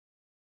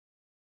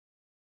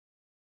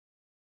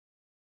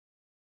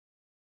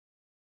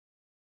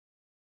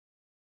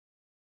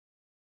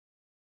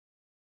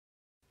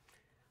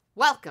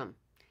Welcome.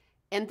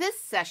 In this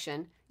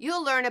session,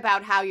 you'll learn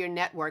about how your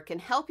network can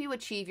help you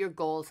achieve your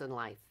goals in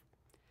life.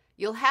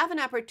 You'll have an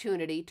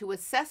opportunity to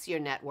assess your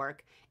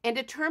network and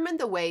determine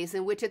the ways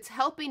in which it's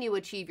helping you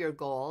achieve your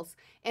goals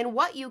and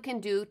what you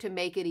can do to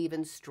make it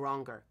even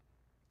stronger.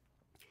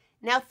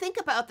 Now think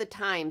about the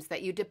times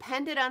that you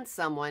depended on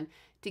someone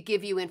to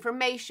give you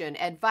information,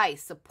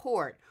 advice,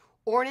 support,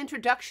 or an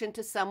introduction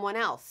to someone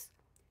else.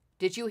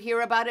 Did you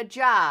hear about a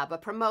job, a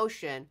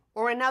promotion,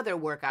 or another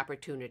work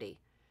opportunity?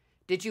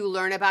 Did you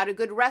learn about a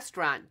good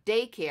restaurant,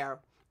 daycare,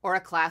 or a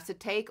class to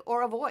take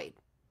or avoid?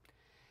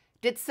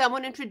 Did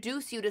someone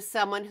introduce you to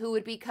someone who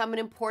would become an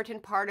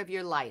important part of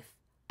your life,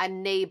 a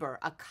neighbor,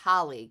 a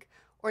colleague,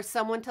 or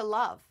someone to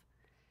love?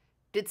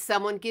 Did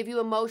someone give you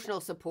emotional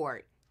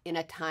support in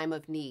a time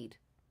of need?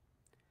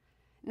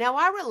 Now,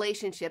 our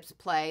relationships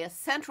play a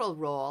central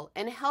role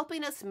in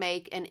helping us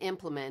make and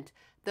implement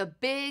the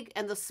big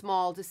and the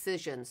small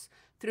decisions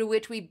through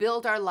which we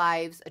build our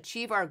lives,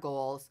 achieve our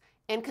goals,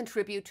 and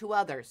contribute to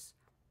others.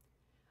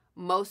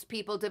 Most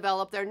people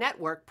develop their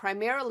network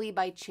primarily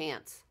by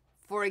chance.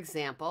 For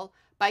example,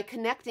 by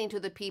connecting to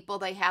the people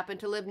they happen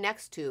to live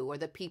next to or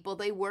the people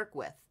they work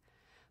with.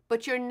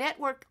 But your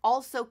network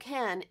also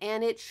can,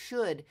 and it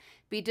should,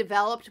 be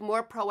developed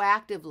more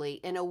proactively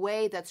in a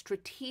way that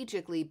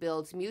strategically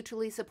builds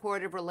mutually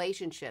supportive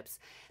relationships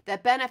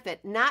that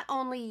benefit not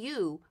only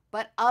you,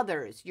 but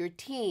others, your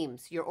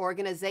teams, your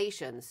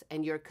organizations,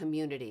 and your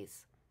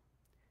communities.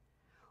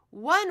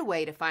 One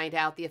way to find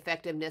out the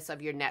effectiveness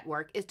of your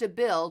network is to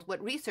build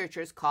what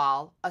researchers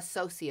call a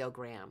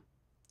sociogram.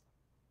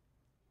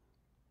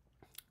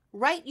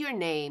 Write your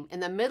name in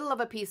the middle of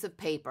a piece of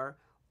paper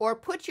or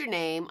put your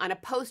name on a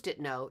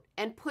Post-it note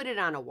and put it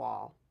on a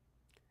wall.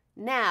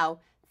 Now,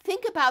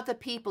 think about the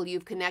people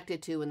you've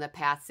connected to in the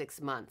past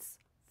 6 months.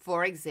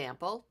 For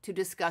example, to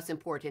discuss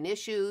important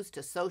issues,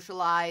 to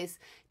socialize,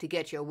 to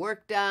get your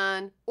work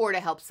done, or to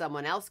help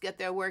someone else get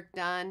their work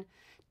done,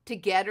 to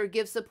get or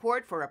give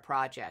support for a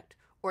project,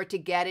 or to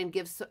get and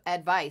give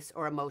advice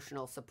or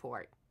emotional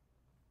support.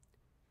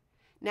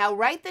 Now,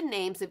 write the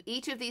names of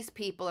each of these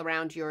people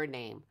around your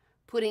name,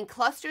 putting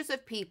clusters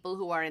of people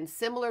who are in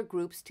similar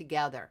groups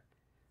together.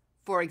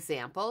 For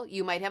example,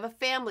 you might have a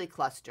family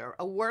cluster,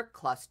 a work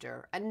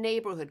cluster, a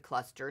neighborhood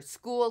cluster,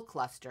 school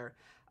cluster,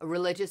 a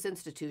religious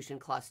institution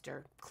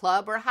cluster,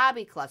 club or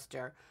hobby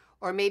cluster,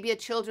 or maybe a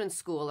children's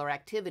school or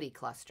activity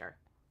cluster.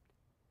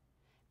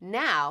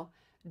 Now,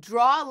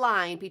 draw a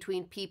line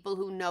between people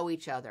who know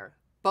each other,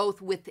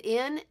 both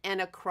within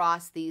and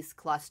across these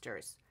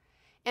clusters,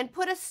 and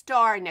put a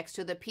star next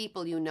to the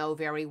people you know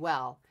very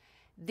well.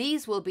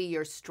 These will be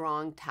your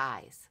strong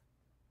ties.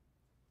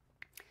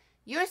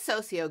 Your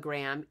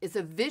sociogram is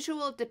a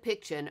visual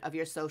depiction of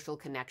your social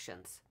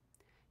connections.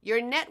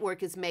 Your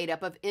network is made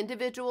up of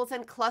individuals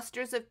and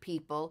clusters of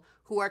people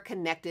who are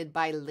connected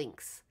by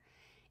links.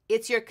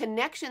 It's your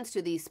connections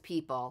to these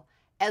people,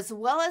 as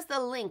well as the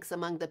links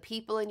among the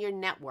people in your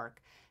network,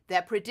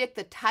 that predict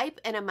the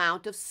type and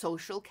amount of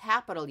social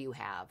capital you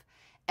have,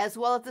 as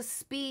well as the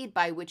speed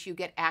by which you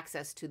get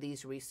access to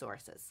these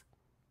resources.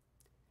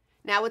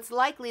 Now, it's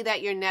likely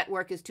that your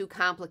network is too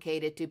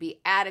complicated to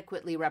be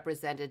adequately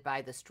represented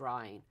by this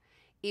drawing.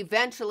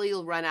 Eventually,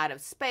 you'll run out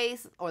of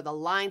space, or the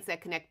lines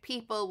that connect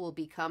people will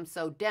become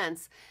so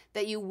dense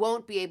that you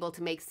won't be able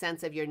to make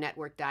sense of your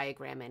network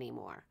diagram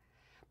anymore.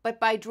 But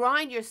by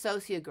drawing your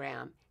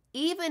sociogram,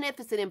 even if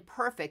it's an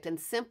imperfect and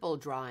simple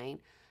drawing,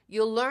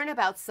 you'll learn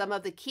about some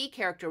of the key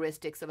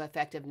characteristics of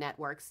effective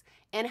networks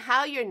and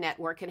how your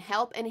network can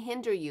help and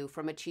hinder you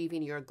from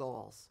achieving your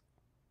goals.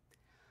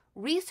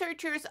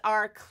 Researchers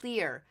are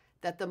clear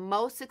that the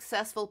most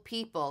successful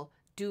people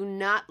do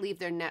not leave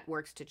their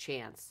networks to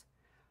chance.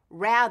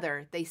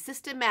 Rather, they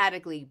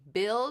systematically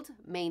build,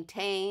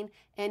 maintain,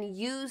 and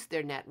use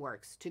their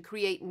networks to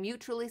create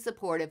mutually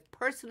supportive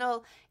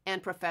personal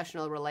and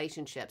professional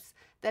relationships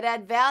that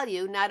add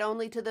value not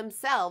only to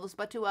themselves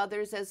but to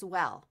others as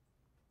well.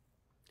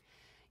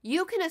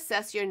 You can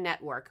assess your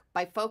network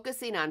by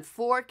focusing on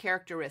 4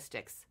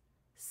 characteristics: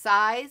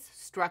 size,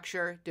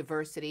 structure,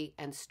 diversity,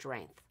 and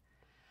strength.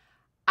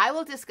 I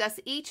will discuss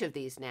each of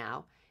these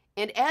now,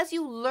 and as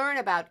you learn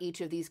about each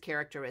of these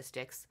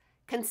characteristics,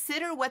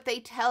 consider what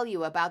they tell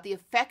you about the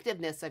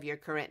effectiveness of your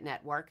current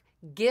network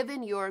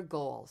given your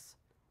goals.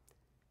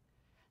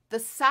 The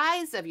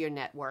size of your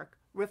network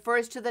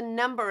refers to the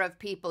number of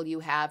people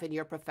you have in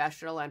your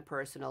professional and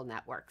personal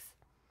networks.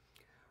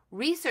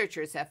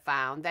 Researchers have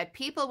found that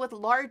people with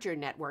larger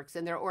networks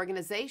in their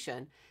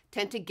organization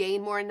tend to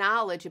gain more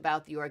knowledge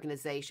about the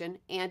organization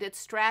and its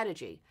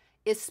strategy,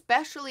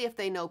 especially if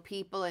they know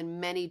people in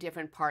many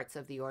different parts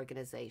of the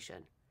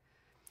organization.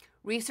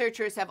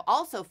 Researchers have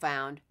also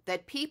found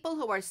that people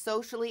who are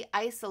socially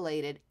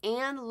isolated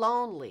and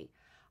lonely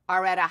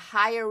are at a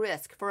higher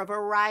risk for a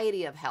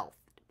variety of health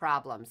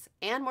problems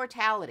and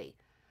mortality.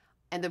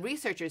 And the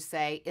researchers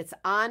say it's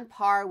on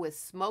par with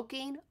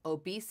smoking,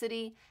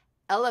 obesity,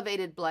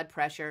 elevated blood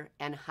pressure,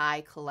 and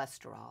high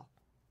cholesterol.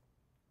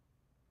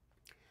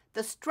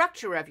 The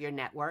structure of your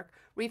network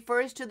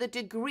refers to the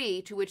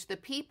degree to which the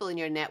people in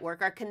your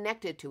network are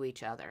connected to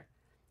each other.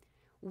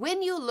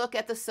 When you look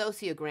at the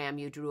sociogram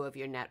you drew of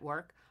your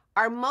network,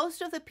 are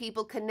most of the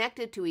people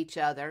connected to each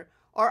other,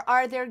 or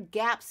are there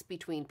gaps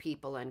between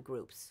people and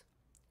groups?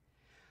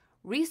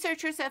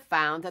 Researchers have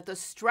found that the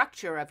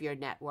structure of your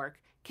network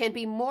can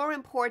be more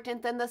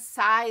important than the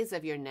size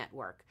of your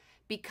network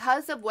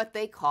because of what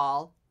they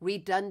call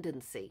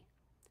redundancy.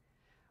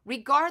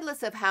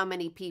 Regardless of how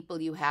many people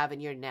you have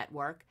in your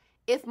network,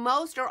 if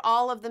most or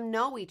all of them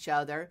know each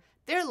other,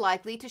 they're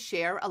likely to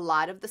share a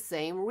lot of the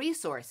same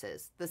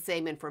resources, the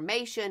same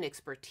information,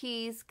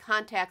 expertise,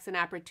 contacts, and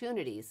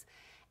opportunities,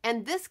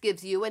 and this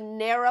gives you a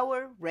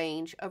narrower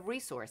range of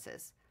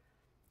resources.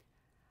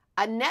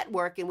 A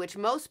network in which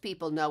most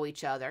people know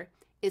each other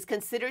is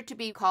considered to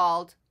be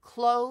called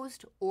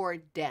closed or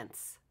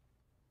dense.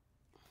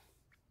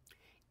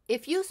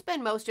 If you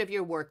spend most of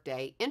your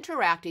workday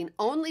interacting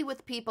only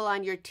with people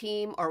on your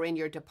team or in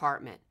your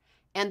department,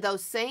 and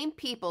those same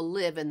people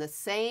live in the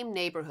same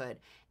neighborhood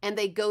and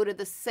they go to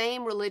the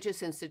same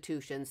religious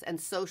institutions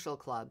and social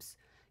clubs,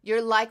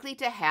 you're likely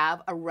to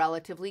have a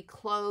relatively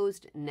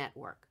closed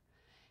network.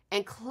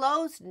 And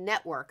closed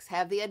networks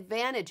have the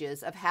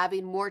advantages of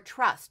having more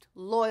trust,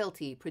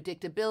 loyalty,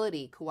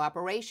 predictability,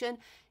 cooperation,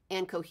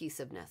 and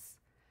cohesiveness.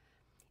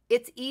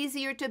 It's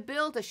easier to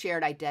build a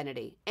shared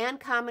identity and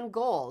common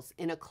goals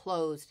in a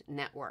closed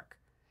network.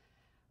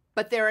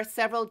 But there are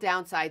several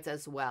downsides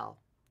as well.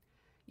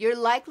 You're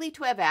likely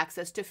to have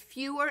access to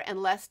fewer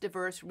and less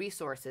diverse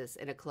resources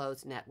in a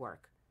closed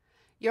network.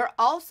 You're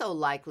also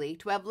likely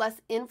to have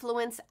less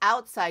influence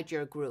outside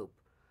your group,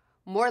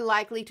 more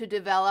likely to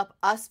develop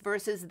us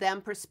versus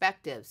them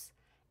perspectives,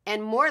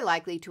 and more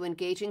likely to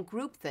engage in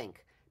groupthink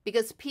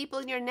because people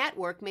in your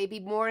network may be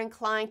more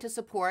inclined to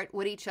support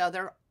what each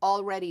other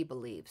already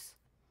believes.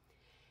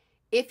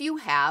 If you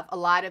have a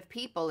lot of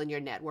people in your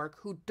network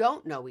who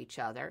don't know each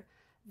other,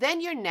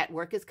 then your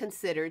network is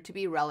considered to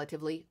be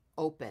relatively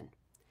open.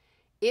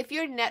 If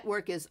your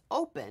network is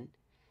open,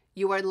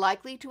 you are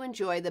likely to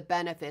enjoy the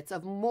benefits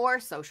of more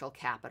social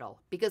capital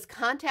because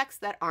contacts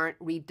that aren't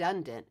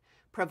redundant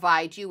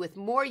provide you with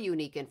more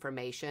unique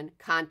information,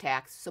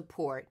 contacts,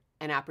 support,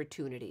 and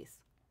opportunities.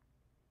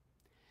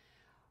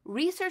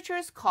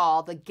 Researchers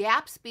call the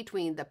gaps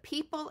between the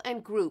people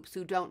and groups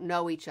who don't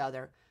know each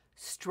other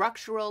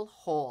structural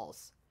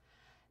holes.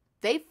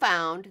 They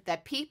found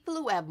that people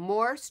who have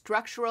more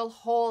structural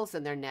holes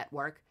in their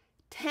network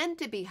tend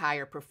to be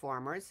higher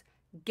performers,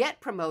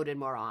 get promoted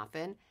more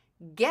often,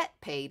 get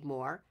paid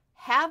more,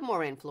 have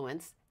more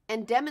influence,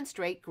 and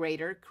demonstrate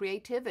greater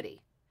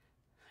creativity.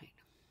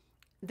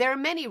 There are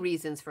many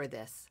reasons for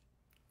this.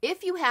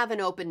 If you have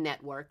an open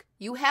network,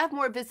 you have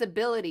more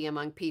visibility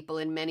among people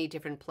in many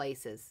different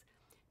places.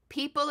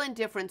 People in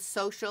different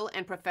social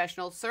and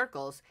professional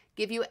circles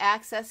give you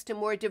access to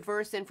more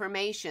diverse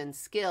information,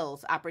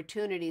 skills,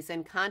 opportunities,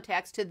 and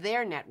contacts to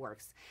their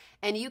networks,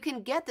 and you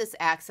can get this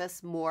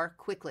access more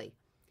quickly.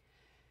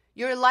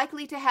 You're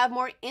likely to have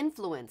more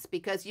influence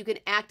because you can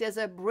act as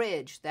a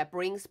bridge that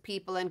brings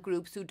people and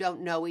groups who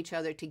don't know each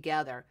other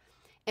together.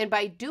 And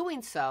by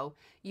doing so,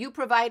 you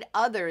provide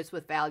others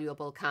with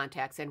valuable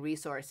contacts and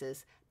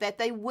resources that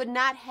they would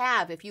not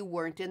have if you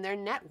weren't in their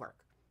network.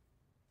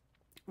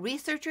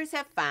 Researchers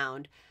have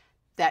found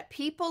that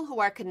people who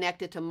are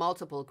connected to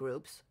multiple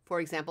groups, for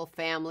example,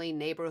 family,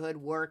 neighborhood,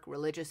 work,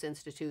 religious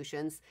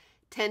institutions,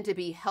 tend to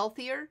be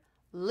healthier,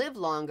 live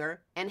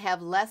longer, and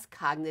have less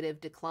cognitive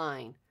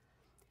decline.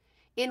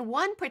 In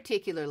one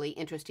particularly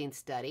interesting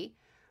study,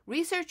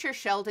 researcher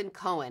Sheldon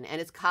Cohen and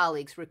his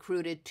colleagues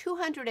recruited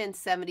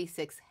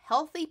 276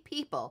 healthy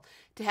people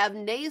to have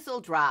nasal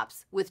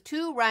drops with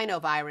 2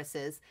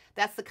 rhinoviruses,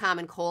 that's the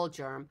common cold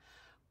germ,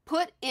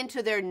 put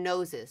into their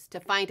noses to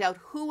find out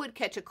who would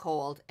catch a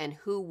cold and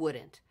who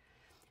wouldn't.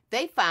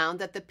 They found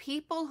that the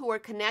people who were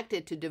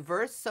connected to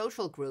diverse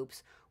social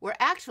groups were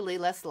actually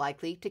less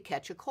likely to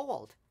catch a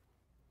cold.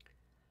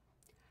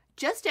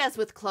 Just as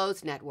with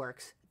closed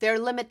networks, there are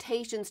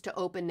limitations to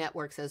open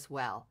networks as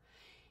well.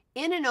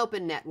 In an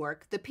open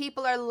network, the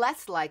people are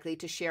less likely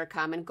to share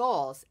common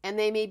goals, and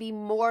they may be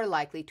more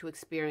likely to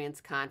experience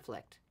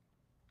conflict.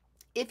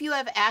 If you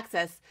have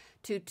access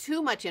to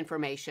too much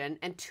information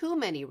and too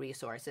many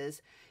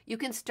resources, you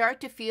can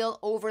start to feel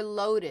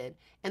overloaded,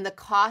 and the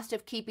cost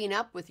of keeping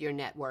up with your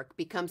network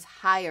becomes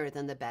higher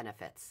than the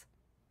benefits.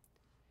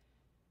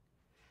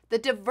 The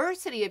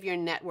diversity of your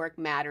network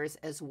matters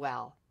as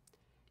well.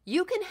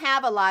 You can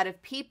have a lot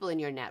of people in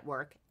your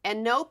network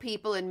and know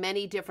people in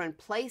many different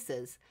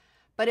places,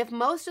 but if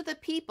most of the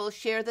people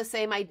share the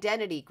same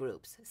identity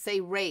groups, say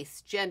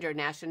race, gender,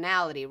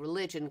 nationality,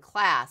 religion,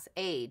 class,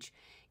 age,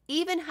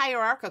 even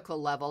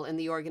hierarchical level in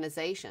the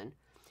organization,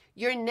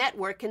 your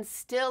network can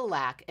still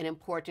lack an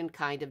important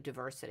kind of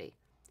diversity.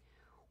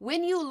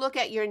 When you look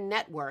at your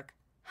network,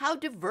 how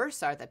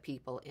diverse are the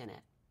people in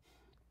it?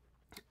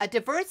 A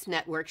diverse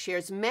network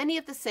shares many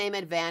of the same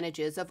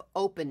advantages of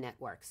open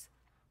networks: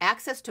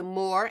 access to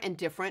more and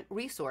different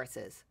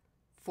resources,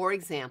 For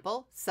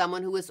example,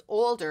 someone who is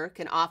older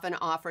can often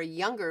offer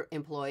younger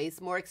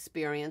employees more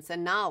experience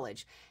and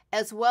knowledge,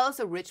 as well as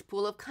a rich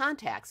pool of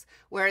contacts,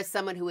 whereas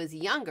someone who is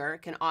younger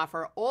can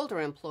offer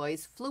older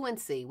employees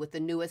fluency with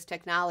the newest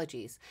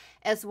technologies,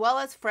 as well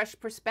as fresh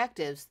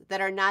perspectives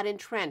that are not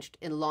entrenched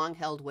in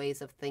long-held ways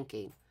of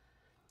thinking.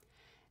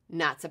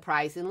 Not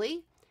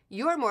surprisingly,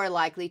 you're more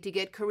likely to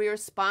get career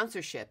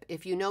sponsorship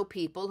if you know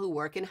people who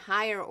work in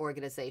higher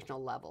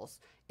organizational levels,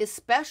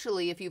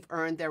 especially if you've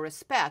earned their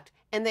respect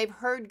and they've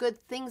heard good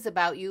things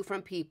about you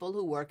from people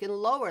who work in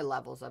lower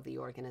levels of the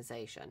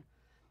organization.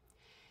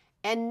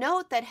 And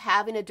note that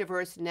having a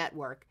diverse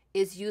network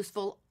is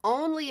useful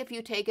only if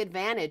you take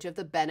advantage of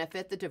the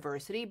benefit the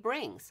diversity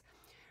brings.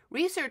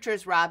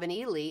 Researchers Robin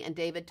E. Lee and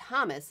David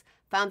Thomas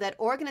found that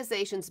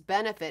organizations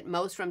benefit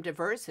most from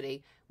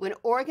diversity when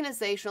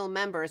organizational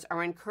members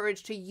are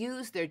encouraged to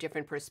use their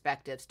different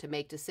perspectives to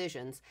make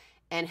decisions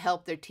and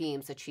help their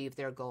teams achieve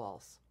their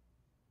goals.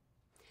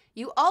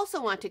 You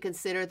also want to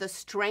consider the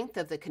strength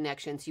of the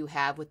connections you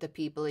have with the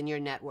people in your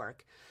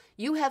network.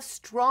 You have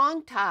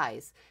strong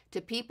ties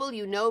to people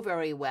you know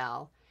very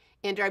well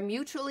and are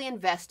mutually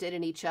invested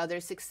in each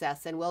other's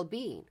success and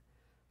well-being.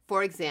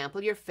 For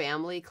example, your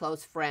family,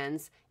 close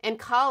friends, and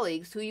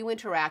colleagues who you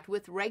interact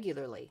with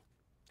regularly.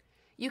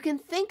 You can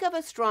think of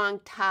a strong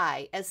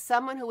tie as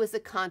someone who is a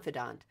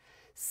confidant,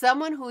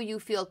 someone who you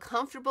feel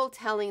comfortable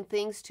telling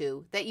things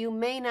to that you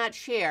may not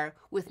share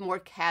with more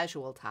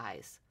casual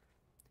ties.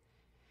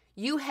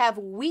 You have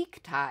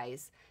weak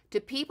ties to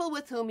people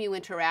with whom you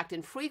interact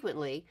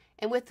infrequently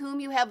and with whom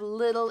you have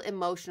little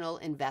emotional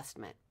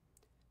investment.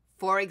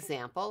 For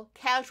example,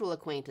 casual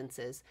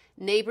acquaintances,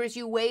 neighbors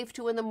you wave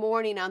to in the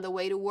morning on the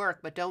way to work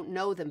but don't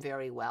know them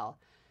very well,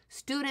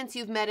 students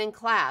you've met in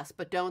class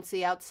but don't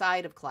see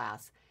outside of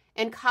class,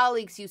 and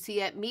colleagues you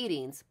see at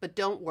meetings but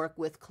don't work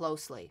with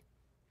closely.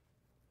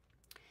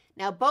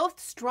 Now, both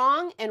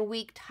strong and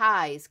weak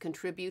ties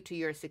contribute to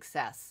your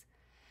success.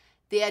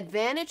 The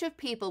advantage of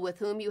people with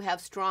whom you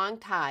have strong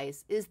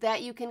ties is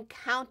that you can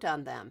count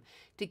on them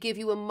to give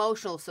you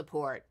emotional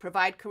support,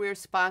 provide career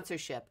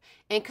sponsorship,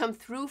 and come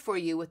through for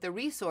you with the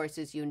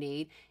resources you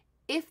need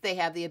if they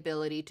have the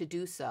ability to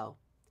do so.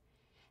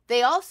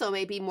 They also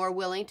may be more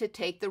willing to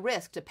take the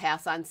risk to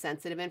pass on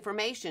sensitive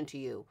information to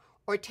you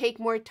or take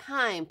more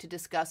time to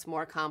discuss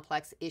more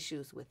complex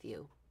issues with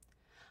you.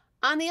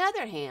 On the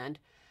other hand,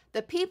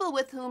 the people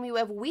with whom you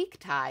have weak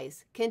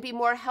ties can be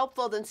more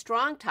helpful than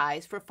strong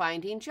ties for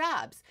finding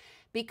jobs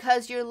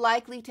because you're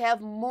likely to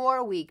have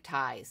more weak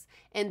ties,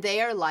 and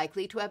they are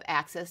likely to have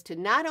access to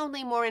not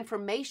only more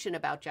information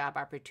about job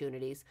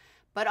opportunities,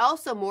 but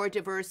also more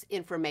diverse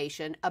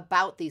information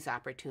about these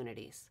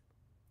opportunities.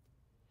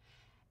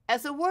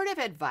 As a word of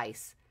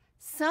advice,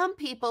 some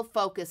people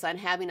focus on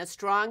having a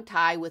strong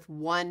tie with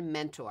one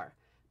mentor.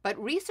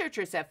 But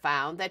researchers have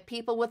found that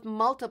people with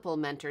multiple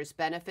mentors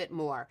benefit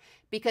more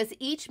because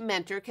each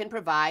mentor can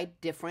provide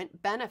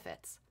different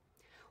benefits.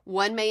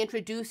 One may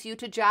introduce you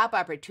to job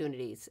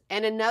opportunities,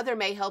 and another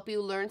may help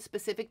you learn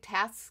specific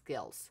task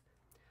skills.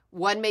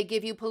 One may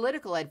give you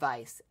political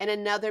advice, and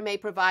another may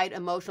provide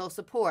emotional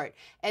support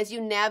as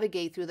you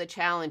navigate through the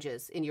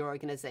challenges in your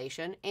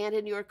organization and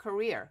in your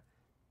career.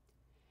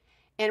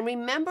 And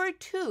remember,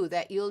 too,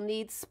 that you'll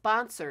need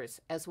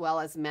sponsors as well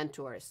as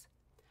mentors.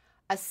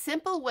 A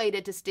simple way to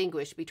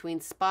distinguish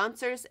between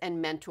sponsors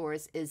and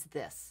mentors is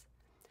this.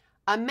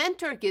 A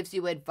mentor gives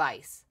you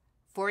advice.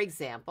 For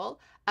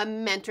example, a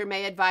mentor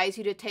may advise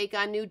you to take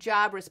on new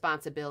job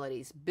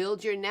responsibilities,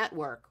 build your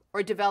network,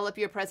 or develop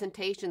your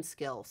presentation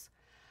skills.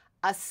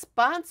 A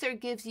sponsor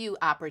gives you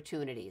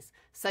opportunities,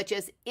 such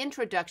as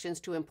introductions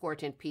to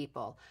important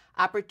people,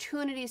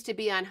 opportunities to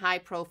be on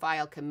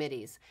high-profile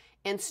committees,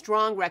 and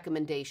strong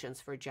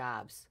recommendations for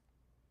jobs.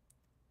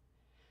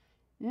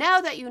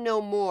 Now that you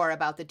know more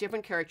about the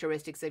different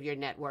characteristics of your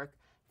network,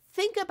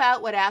 think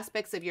about what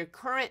aspects of your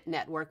current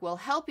network will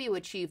help you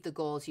achieve the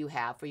goals you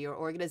have for your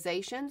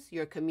organizations,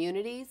 your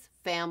communities,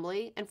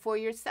 family, and for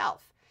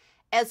yourself,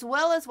 as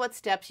well as what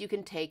steps you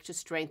can take to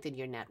strengthen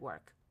your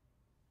network.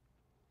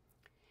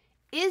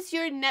 Is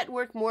your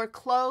network more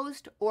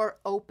closed or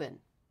open?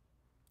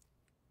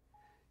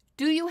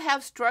 Do you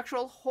have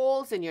structural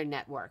holes in your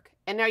network,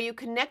 and are you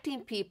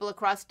connecting people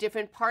across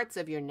different parts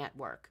of your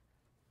network?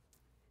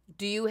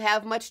 Do you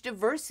have much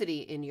diversity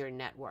in your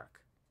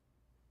network?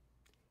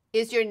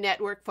 Is your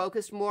network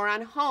focused more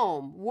on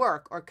home,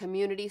 work, or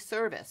community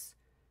service?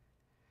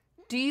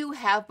 Do you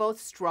have both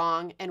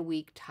strong and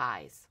weak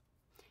ties?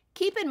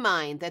 Keep in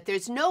mind that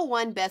there's no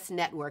one best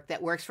network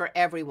that works for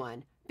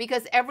everyone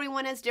because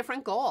everyone has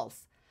different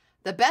goals.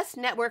 The best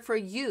network for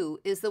you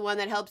is the one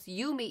that helps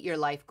you meet your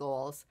life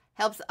goals,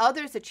 helps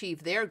others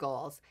achieve their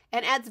goals,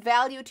 and adds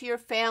value to your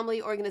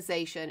family,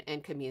 organization,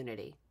 and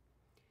community.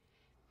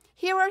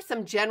 Here are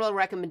some general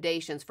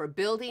recommendations for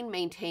building,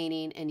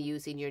 maintaining, and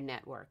using your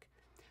network.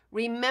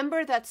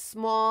 Remember that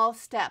small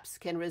steps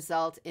can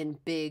result in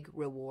big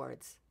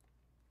rewards.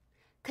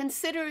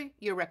 Consider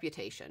your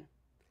reputation.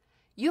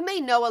 You may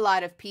know a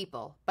lot of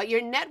people, but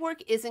your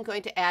network isn't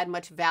going to add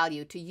much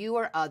value to you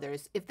or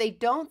others if they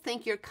don't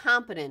think you're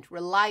competent,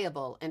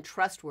 reliable, and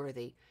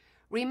trustworthy.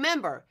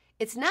 Remember,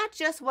 it's not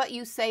just what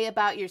you say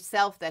about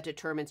yourself that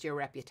determines your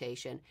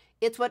reputation.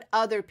 It's what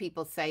other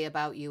people say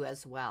about you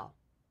as well.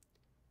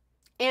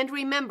 And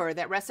remember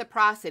that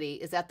reciprocity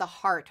is at the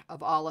heart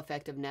of all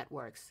effective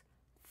networks.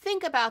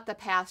 Think about the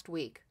past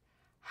week.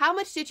 How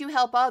much did you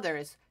help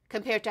others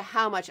compared to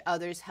how much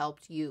others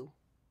helped you?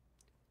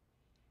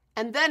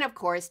 And then, of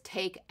course,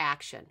 take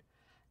action.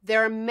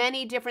 There are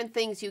many different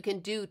things you can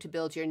do to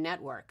build your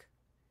network.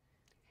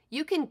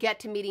 You can get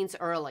to meetings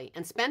early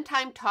and spend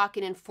time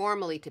talking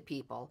informally to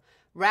people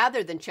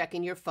rather than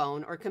checking your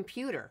phone or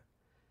computer.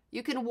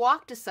 You can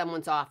walk to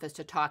someone's office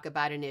to talk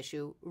about an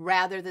issue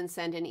rather than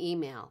send an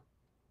email.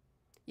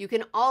 You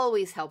can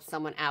always help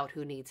someone out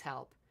who needs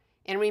help.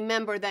 And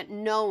remember that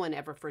no one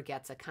ever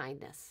forgets a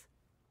kindness.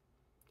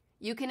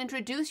 You can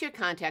introduce your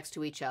contacts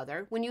to each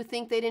other when you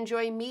think they'd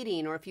enjoy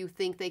meeting or if you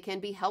think they can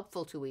be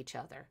helpful to each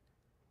other.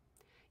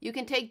 You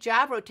can take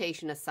job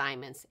rotation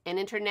assignments and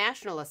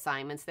international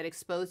assignments that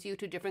expose you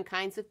to different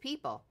kinds of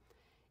people.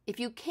 If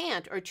you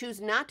can't or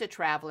choose not to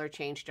travel or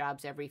change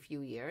jobs every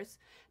few years,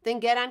 then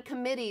get on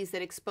committees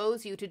that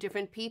expose you to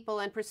different people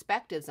and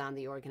perspectives on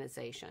the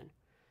organization.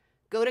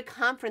 Go to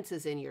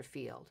conferences in your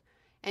field,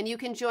 and you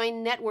can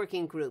join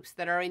networking groups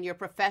that are in your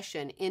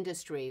profession,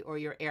 industry, or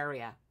your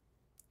area.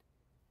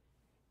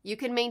 You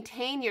can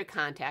maintain your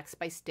contacts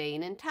by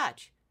staying in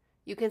touch.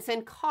 You can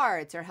send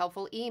cards or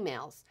helpful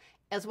emails,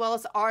 as well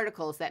as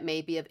articles that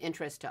may be of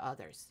interest to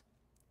others.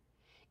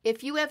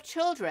 If you have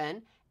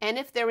children, and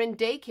if they're in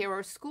daycare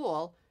or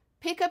school,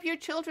 pick up your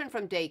children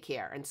from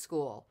daycare and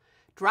school.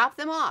 Drop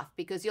them off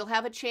because you'll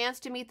have a chance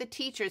to meet the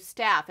teachers,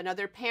 staff, and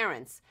other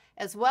parents,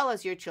 as well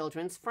as your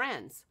children's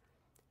friends.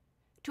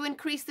 To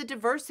increase the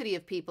diversity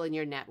of people in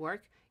your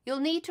network, you'll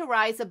need to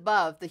rise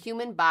above the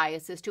human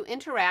biases to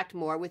interact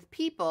more with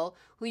people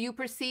who you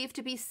perceive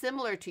to be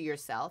similar to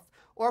yourself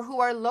or who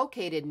are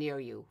located near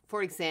you,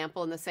 for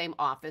example, in the same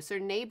office or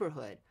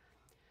neighborhood.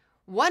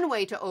 One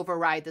way to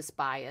override this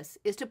bias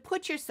is to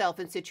put yourself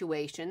in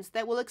situations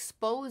that will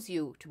expose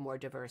you to more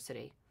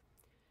diversity.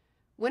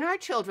 When our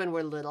children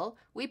were little,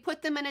 we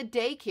put them in a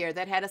daycare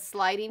that had a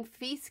sliding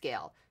fee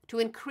scale to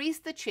increase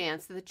the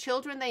chance that the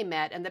children they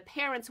met and the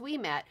parents we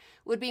met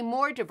would be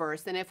more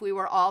diverse than if we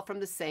were all from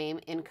the same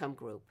income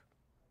group.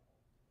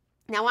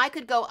 Now, I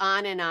could go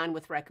on and on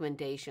with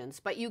recommendations,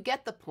 but you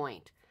get the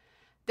point.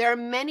 There are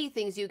many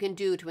things you can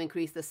do to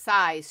increase the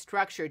size,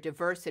 structure,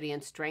 diversity,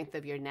 and strength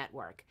of your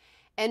network.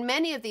 And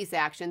many of these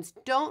actions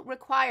don't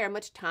require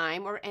much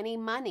time or any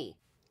money.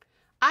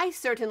 I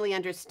certainly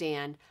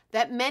understand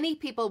that many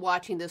people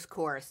watching this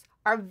course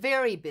are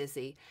very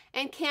busy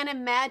and can't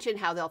imagine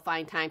how they'll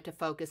find time to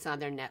focus on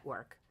their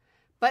network.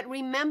 But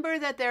remember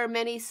that there are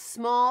many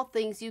small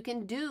things you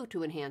can do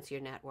to enhance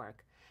your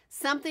network.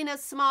 Something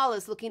as small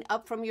as looking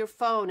up from your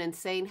phone and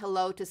saying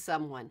hello to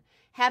someone,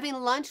 having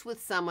lunch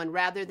with someone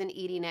rather than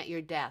eating at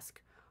your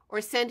desk,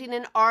 or sending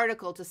an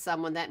article to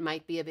someone that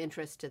might be of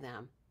interest to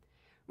them.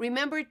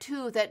 Remember,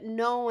 too, that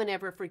no one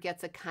ever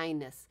forgets a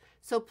kindness,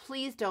 so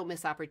please don't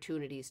miss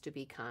opportunities to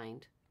be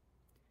kind.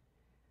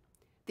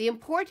 The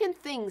important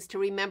things to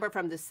remember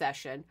from this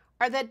session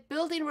are that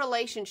building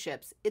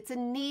relationships, it's a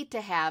need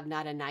to have,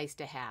 not a nice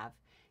to have.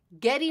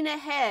 Getting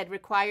ahead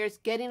requires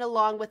getting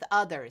along with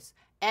others,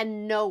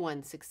 and no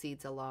one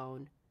succeeds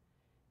alone.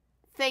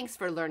 Thanks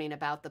for learning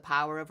about the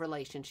power of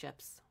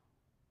relationships.